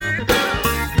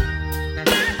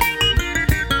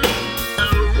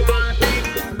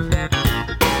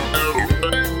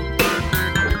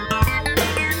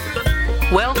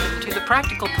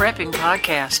Practical Prepping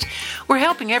Podcast. We're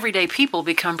helping everyday people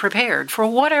become prepared for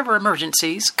whatever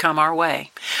emergencies come our way.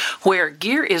 Where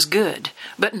gear is good,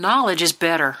 but knowledge is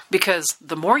better, because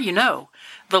the more you know,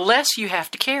 the less you have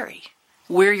to carry.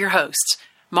 We're your hosts,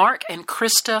 Mark and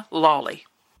Krista Lawley.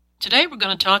 Today we're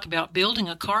going to talk about building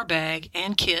a car bag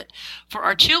and kit for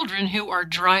our children who are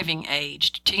driving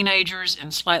aged, teenagers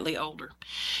and slightly older.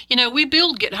 You know, we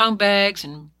build get-home bags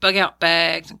and bug-out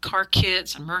bags and car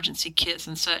kits, emergency kits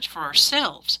and such for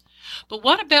ourselves. But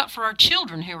what about for our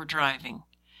children who are driving?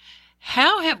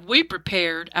 How have we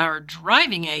prepared our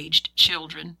driving-aged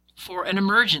children for an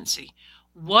emergency?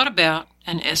 What about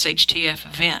an SHTF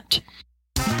event?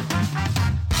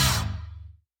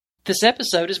 This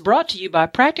episode is brought to you by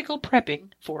Practical Prepping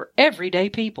for Everyday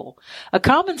People, a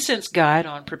common sense guide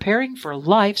on preparing for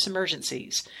life's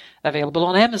emergencies. Available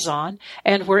on Amazon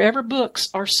and wherever books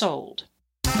are sold.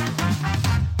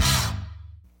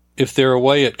 If they're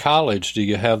away at college, do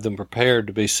you have them prepared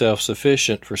to be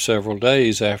self-sufficient for several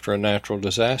days after a natural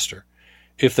disaster?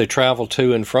 If they travel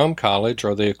to and from college,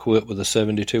 are they equipped with a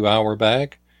 72-hour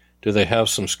bag? Do they have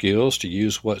some skills to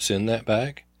use what's in that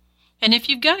bag? And if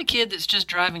you've got a kid that's just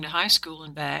driving to high school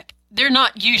and back, they're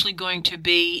not usually going to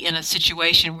be in a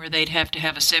situation where they'd have to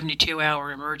have a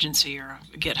 72-hour emergency or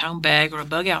a get-home bag or a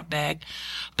bug-out bag.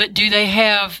 But do they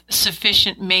have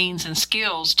sufficient means and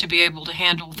skills to be able to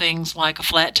handle things like a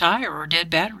flat tire or a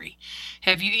dead battery?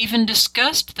 Have you even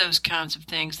discussed those kinds of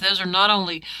things? Those are not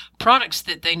only products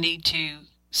that they need to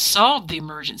solve the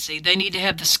emergency, they need to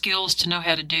have the skills to know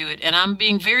how to do it. And I'm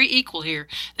being very equal here.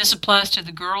 This applies to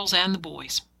the girls and the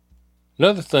boys.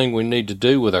 Another thing we need to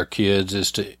do with our kids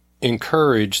is to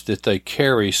encourage that they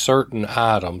carry certain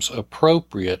items,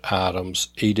 appropriate items,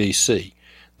 EDC.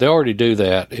 They already do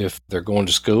that if they're going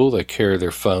to school. They carry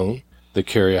their phone, they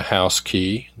carry a house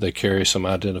key, they carry some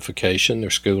identification,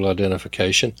 their school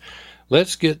identification.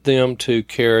 Let's get them to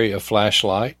carry a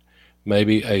flashlight,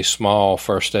 maybe a small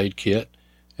first aid kit,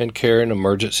 and carry an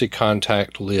emergency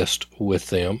contact list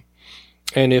with them.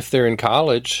 And if they're in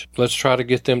college, let's try to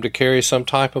get them to carry some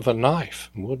type of a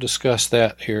knife. We'll discuss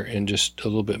that here in just a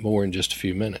little bit more in just a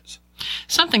few minutes.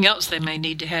 Something else they may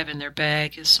need to have in their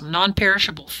bag is some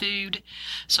non-perishable food,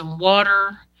 some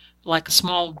water, like a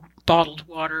small bottled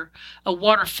water, a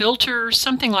water filter,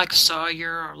 something like a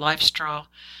Sawyer or Life Straw,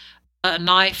 a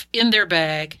knife in their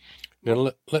bag.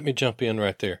 Now, let me jump in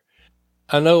right there.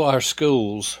 I know our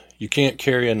schools, you can't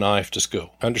carry a knife to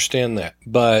school. I understand that.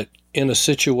 But in a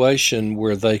situation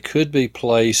where they could be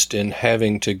placed in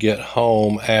having to get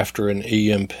home after an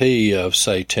EMP of,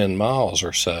 say, 10 miles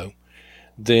or so,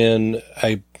 then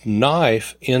a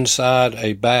knife inside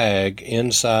a bag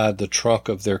inside the trunk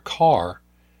of their car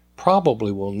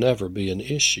probably will never be an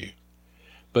issue.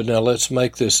 But now let's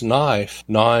make this knife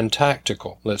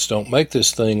non-tactical. Let's don't make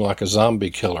this thing like a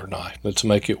zombie killer knife. Let's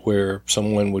make it where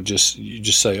someone would just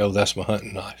say, oh, that's my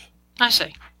hunting knife. I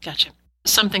see. Gotcha.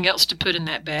 Something else to put in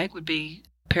that bag would be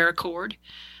paracord,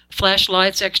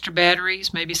 flashlights, extra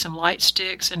batteries, maybe some light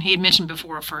sticks, and he had mentioned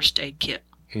before a first aid kit.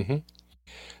 Mm-hmm.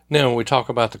 Now, when we talk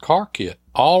about the car kit,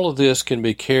 all of this can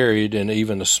be carried in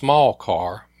even a small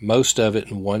car, most of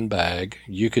it in one bag.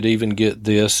 You could even get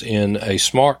this in a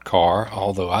smart car,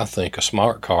 although I think a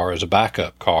smart car is a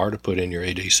backup car to put in your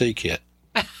EDC kit.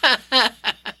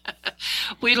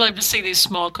 We love to see these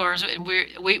small cars, and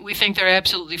we think they're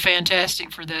absolutely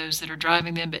fantastic for those that are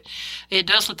driving them, but it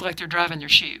does look like they're driving their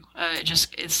shoe.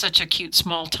 It's such a cute,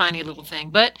 small, tiny little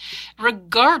thing. But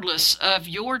regardless of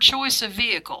your choice of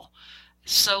vehicle,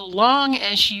 so long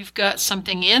as you've got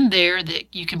something in there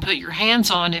that you can put your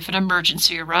hands on if an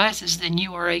emergency arises, then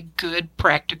you are a good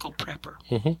practical prepper.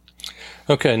 Mm-hmm.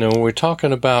 Okay, now when we're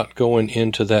talking about going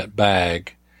into that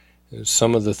bag,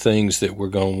 some of the things that we're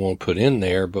going to want to put in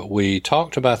there, but we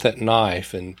talked about that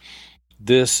knife, and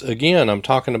this, again, I'm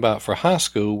talking about for high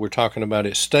school, we're talking about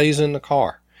it stays in the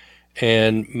car,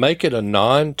 and make it a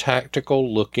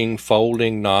non-tactical looking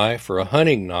folding knife or a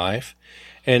hunting knife.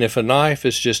 And if a knife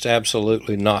is just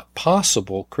absolutely not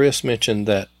possible, Chris mentioned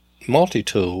that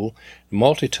multi-tool.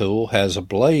 Multi-tool has a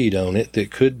blade on it that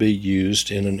could be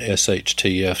used in an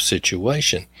SHTF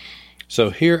situation. So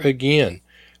here again,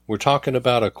 we're talking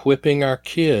about equipping our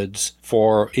kids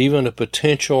for even a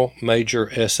potential major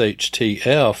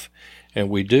SHTF, and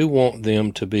we do want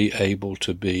them to be able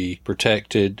to be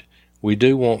protected. We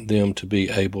do want them to be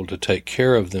able to take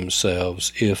care of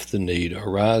themselves if the need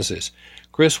arises.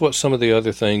 Chris, what's some of the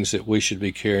other things that we should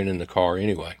be carrying in the car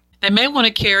anyway? They may want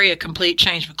to carry a complete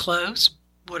change of clothes,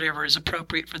 whatever is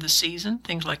appropriate for the season,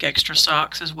 things like extra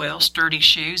socks as well, sturdy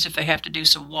shoes if they have to do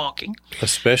some walking.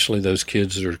 Especially those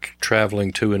kids that are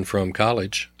traveling to and from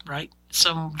college. Right.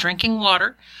 some drinking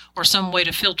water or some way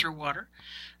to filter water.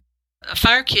 A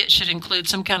fire kit should include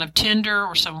some kind of tinder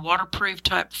or some waterproof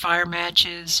type fire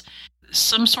matches,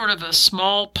 some sort of a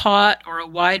small pot or a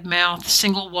wide mouth,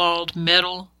 single-walled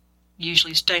metal,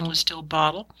 usually stainless steel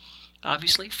bottle,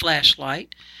 obviously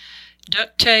flashlight,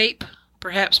 duct tape,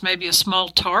 perhaps maybe a small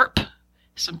tarp,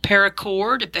 some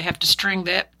paracord if they have to string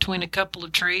that between a couple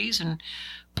of trees and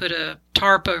put a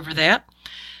tarp over that,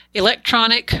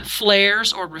 electronic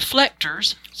flares or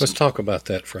reflectors. Let's talk about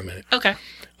that for a minute. Okay.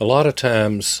 A lot of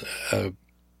times,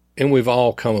 and we've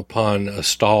all come upon a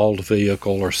stalled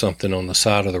vehicle or something on the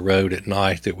side of the road at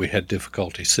night that we had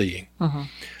difficulty seeing. Mm-hmm.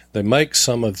 They make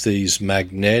some of these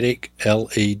magnetic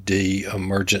LED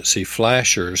emergency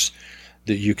flashers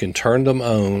that you can turn them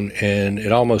on, and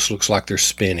it almost looks like they're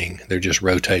spinning. They're just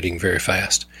rotating very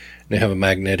fast. They have a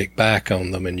magnetic back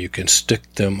on them, and you can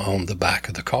stick them on the back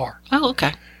of the car. Oh,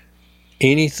 okay.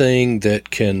 Anything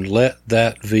that can let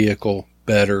that vehicle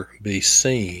better be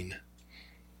seen.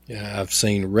 I've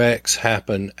seen wrecks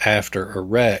happen after a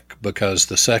wreck because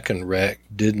the second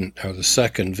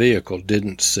vehicle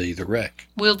didn't see the wreck.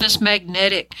 Will this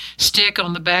magnetic stick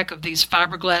on the back of these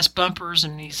fiberglass bumpers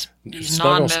and these It's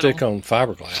non-metal? not going to stick on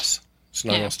fiberglass. It's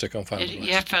not going to stick on fiberglass.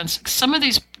 You have to find, some of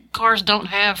these cars don't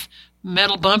have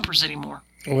metal bumpers anymore.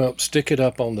 Well, stick it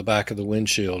up on the back of the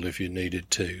windshield if you needed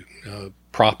to.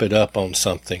 Prop it up on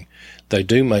something. They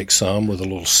do make some with a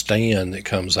little stand that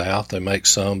comes out. They make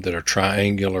some that are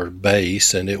triangular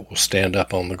base, and it will stand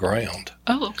up on the ground.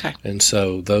 Oh, okay. And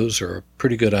so those are a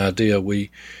pretty good idea.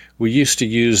 We used to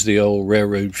use the old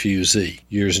railroad fusee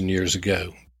years and years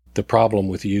ago. The problem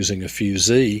with using a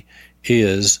fusee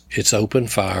is it's open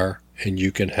fire, and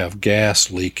you can have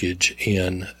gas leakage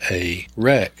in a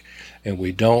wreck. And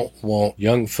we don't want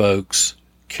young folks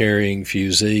carrying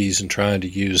fusees and trying to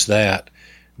use that,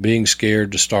 being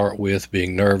scared to start with,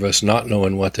 being nervous, not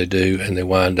knowing what they do, and they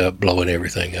wind up blowing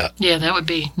everything up. Yeah, that would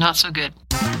be not so good.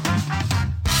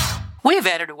 We have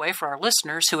added a way for our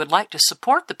listeners who would like to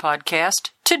support the podcast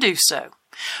to do so.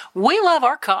 We love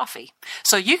our coffee,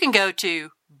 so you can go to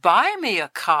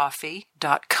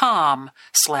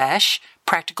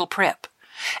buymeacoffee.com/practicalprep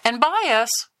and buy us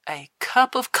a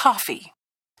cup of coffee.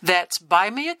 That's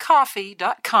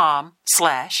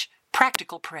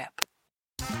buymeacoffee.com/practicalprep.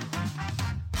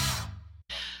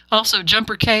 Also,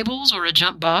 jumper cables or a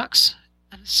jump box.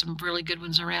 Some really good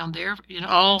ones around there in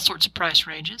all sorts of price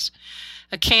ranges.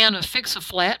 A can of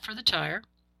Fix-A-Flat for the tire.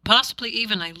 Possibly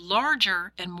even a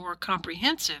larger and more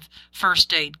comprehensive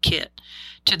first aid kit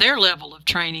to their level of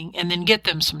training, and then get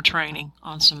them some training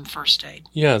on some first aid.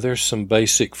 Yeah, there's some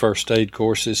basic first aid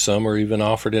courses. Some are even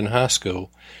offered in high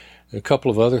school. A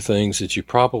couple of other things that you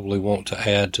probably want to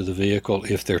add to the vehicle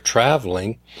if they're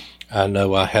traveling. I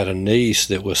know I had a niece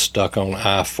that was stuck on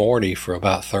I-40 for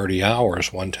about 30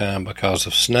 hours one time because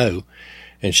of snow,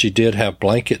 and she did have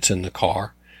blankets in the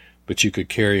car, but you could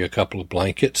carry a couple of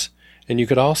blankets, and you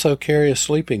could also carry a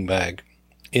sleeping bag.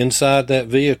 Inside that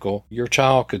vehicle, your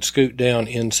child could scoot down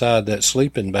inside that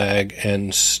sleeping bag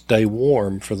and stay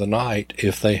warm for the night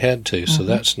if they had to, so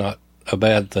that's not a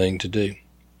bad thing to do.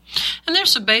 And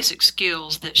there's some basic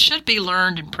skills that should be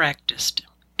learned and practiced.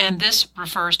 And this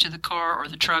refers to the car or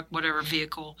the truck, whatever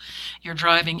vehicle your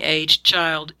driving age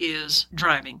child is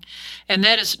driving. And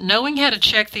that is knowing how to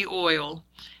check the oil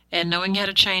and knowing how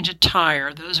to change a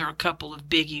tire. Those are a couple of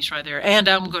biggies right there. And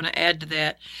I'm going to add to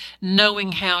that,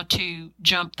 knowing how to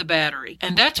jump the battery.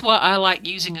 And that's why I like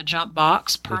using a jump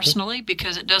box personally,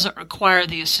 because it doesn't require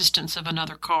the assistance of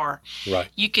another car. Right.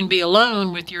 You can be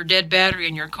alone with your dead battery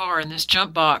in your car, and this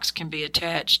jump box can be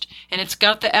attached. And it's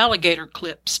got the alligator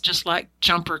clips, just like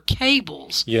jumper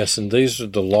cables. Yes, and these are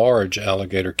the large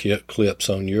alligator clips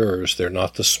on yours. They're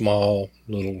not the small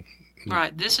little...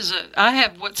 Right. I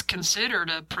have what's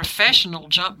considered a professional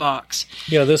jump box.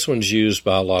 Yeah, this one's used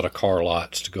by a lot of car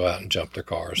lots to go out and jump their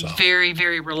cars off. Very,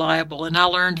 very reliable. And I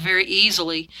learned very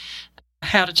easily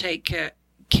how to take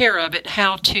care of it,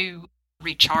 how to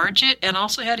recharge it, and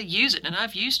also how to use it. And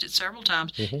I've used it several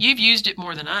times. You've used it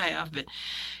more than I have, but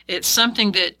it's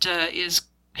something that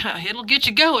it'll get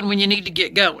you going when you need to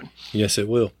get going. Yes, it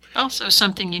will. Also,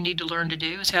 something you need to learn to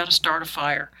do is how to start a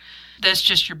fire. That's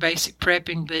just your basic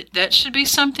prepping, but that should be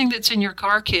something that's in your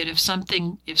car kit if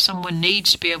someone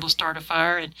needs to be able to start a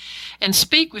fire, and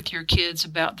speak with your kids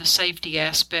about the safety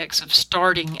aspects of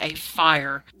starting a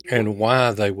fire. And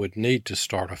why they would need to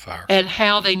start a fire. And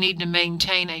how they need to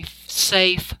maintain a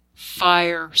safe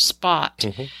fire spot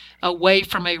away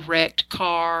from a wrecked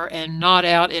car and not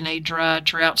out in a dry,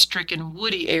 drought-stricken,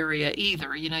 woody area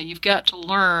either. You know, you've got to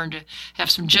learn to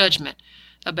have some judgment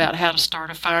about how to start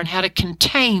a fire and how to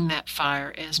contain that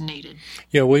fire as needed.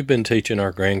 Yeah, we've been teaching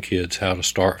our grandkids how to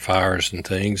start fires and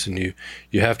things, and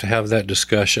you have to have that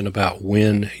discussion about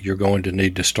when you're going to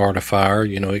need to start a fire.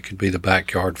 It could be the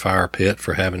backyard fire pit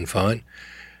for having fun,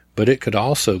 but it could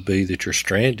also be that you're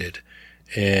stranded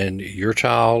and your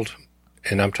child,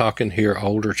 and I'm talking here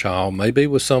older child, may be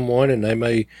with someone and they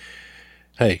may,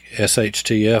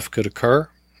 SHTF could occur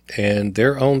and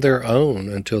they're on their own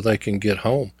until they can get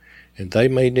home. And they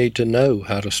may need to know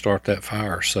how to start that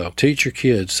fire. So teach your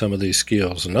kids some of these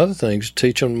skills. Another thing is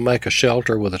teach them to make a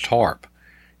shelter with a tarp.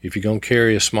 If you're going to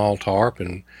carry a small tarp,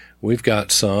 and we've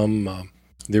got some,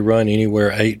 they run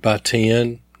anywhere 8 by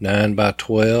 10, 9 by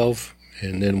 12,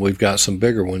 and then we've got some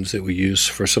bigger ones that we use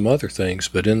for some other things.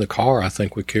 But in the car, I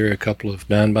think we carry a couple of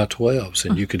 9 by 12s,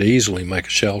 and you could easily make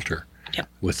a shelter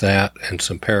with that and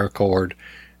some paracord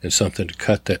and something to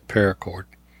cut that paracord.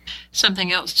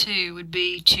 Something else, too, would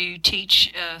be to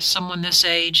teach someone this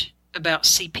age about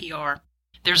CPR.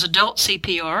 There's adult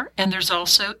CPR, and there's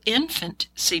also infant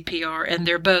CPR, and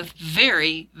they're both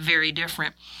very, very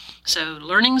different. So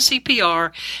learning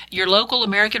CPR, your local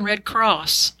American Red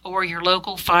Cross or your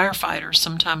local firefighters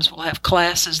sometimes will have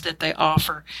classes that they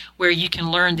offer where you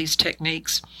can learn these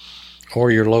techniques. Or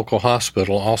your local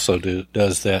hospital also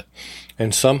does that.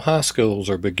 And some high schools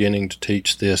are beginning to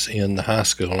teach this in the high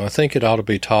school. And I think it ought to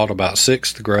be taught about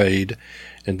 6th grade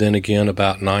and then again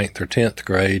about 9th or 10th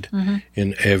grade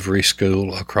in every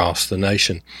school across the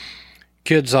nation.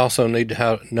 Kids also need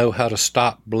to know how to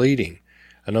stop bleeding.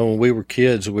 I know when we were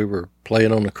kids, we were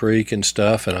playing on the creek and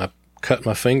stuff, and I cut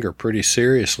my finger pretty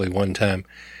seriously one time.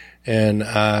 And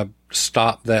I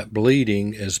stopped that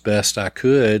bleeding as best I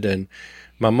could, and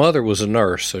my mother was a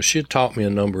nurse, so she had taught me a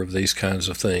number of these kinds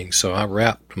of things. So I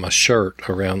wrapped my shirt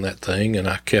around that thing, and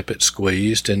I kept it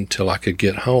squeezed until I could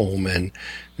get home. And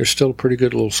there's still a pretty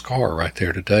good little scar right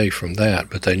there today from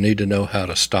that. But they need to know how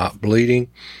to stop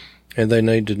bleeding, and they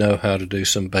need to know how to do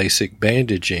some basic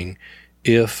bandaging,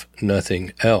 if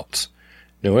nothing else.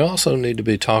 Now, we also need to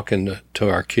be talking to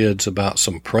our kids about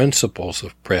some principles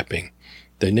of prepping.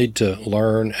 They need to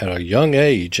learn at a young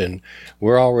age, and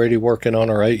we're already working on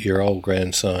our 8-year-old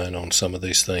grandson on some of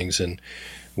these things, and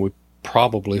we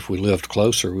probably, if we lived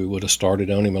closer, we would have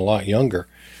started on him a lot younger.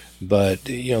 But,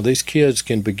 these kids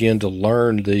can begin to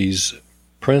learn these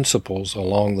principles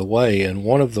along the way, and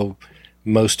one of the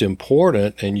most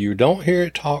important, and you don't hear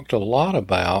it talked a lot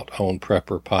about on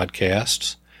prepper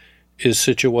podcasts, is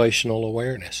situational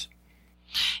awareness.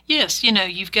 Yes,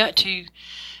 you've got to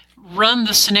run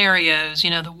the scenarios,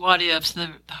 the what ifs.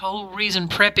 The whole reason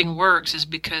prepping works is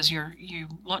because you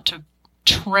want to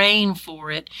train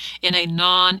for it in a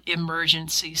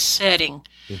non-emergency setting.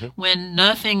 When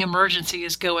nothing emergency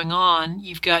is going on,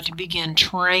 you've got to begin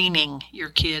training your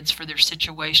kids for their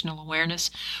situational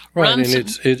awareness. Right, and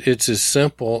it's as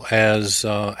simple as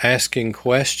asking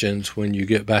questions when you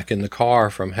get back in the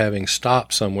car from having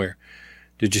stopped somewhere.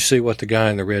 Did you see what the guy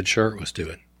in the red shirt was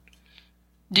doing?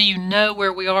 Do you know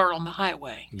where we are on the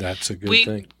highway? That's a good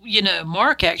thing.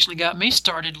 Mark actually got me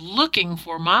started looking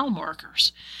for mile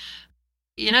markers.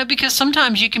 Because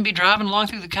sometimes you can be driving along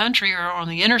through the country or on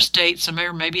the interstate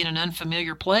somewhere, maybe in an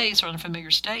unfamiliar place or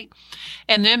unfamiliar state,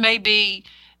 and there may be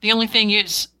the only thing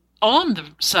is on the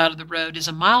side of the road is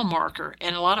a mile marker,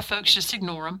 and a lot of folks just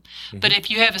ignore them. But if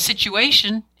you have a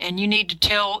situation and you need to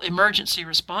tell emergency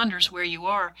responders where you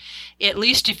are, at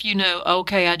least if you know,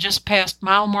 okay, I just passed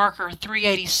mile marker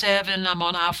 387, I'm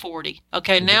on I-40.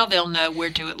 Okay, now they'll know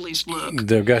where to at least look.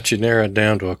 They've got you narrowed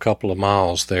down to a couple of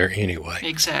miles there anyway.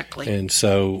 Exactly. And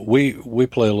so we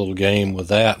play a little game with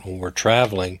that when we're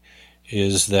traveling,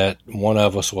 is that one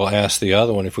of us will ask the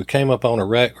other one, if we came up on a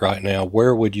wreck right now,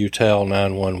 where would you tell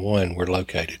 911 we're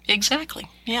located? Exactly,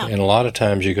 yeah. And a lot of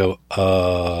times you go,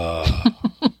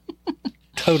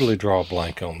 totally draw a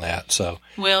blank on that. So,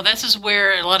 well, this is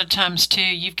where a lot of times, too,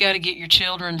 you've got to get your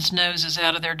children's noses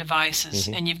out of their devices,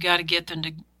 and you've got to get them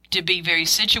to be very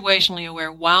situationally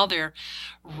aware while they're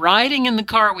riding in the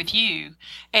car with you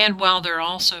and while they're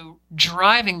also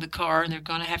driving the car, and they're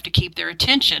going to have to keep their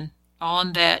attention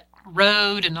on that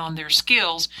road and on their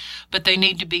skills, but they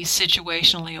need to be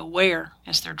situationally aware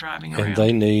as they're driving around. And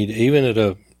they need, even at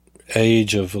a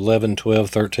age of 11, 12,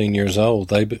 13 years old,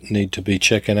 they need to be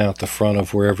checking out the front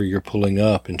of wherever you're pulling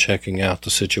up and checking out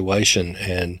the situation,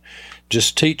 and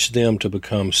just teach them to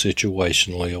become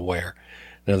situationally aware.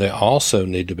 Now, they also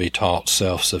need to be taught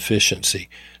self-sufficiency.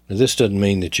 Now, this doesn't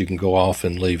mean that you can go off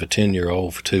and leave a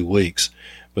 10-year-old for 2 weeks,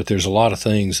 but there's a lot of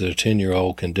things that a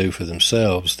 10-year-old can do for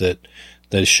themselves that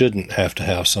they shouldn't have to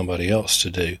have somebody else to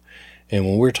do. And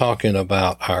when we're talking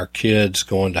about our kids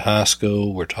going to high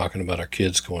school, we're talking about our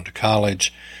kids going to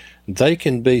college, they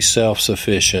can be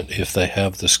self-sufficient if they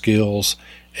have the skills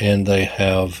and they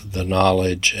have the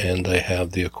knowledge and they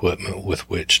have the equipment with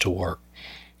which to work.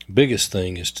 Biggest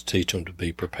thing is to teach them to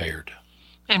be prepared.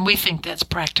 And we think that's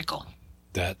practical.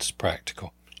 That's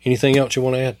practical. Anything else you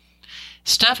want to add?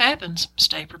 Stuff happens.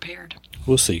 Stay prepared.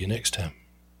 We'll see you next time.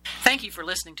 Thank you for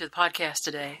listening to the podcast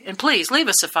today. And please leave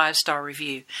us a 5-star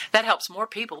review. That helps more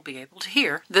people be able to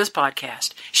hear this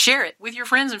podcast. Share it with your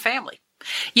friends and family.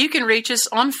 You can reach us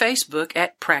on Facebook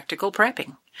at Practical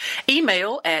Prepping.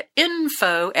 Email at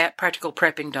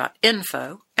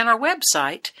info@practicalprepping.info. And our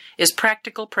website is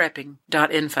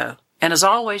practicalprepping.info. And as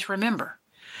always, remember,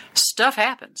 stuff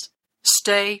happens.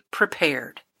 Stay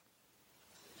prepared.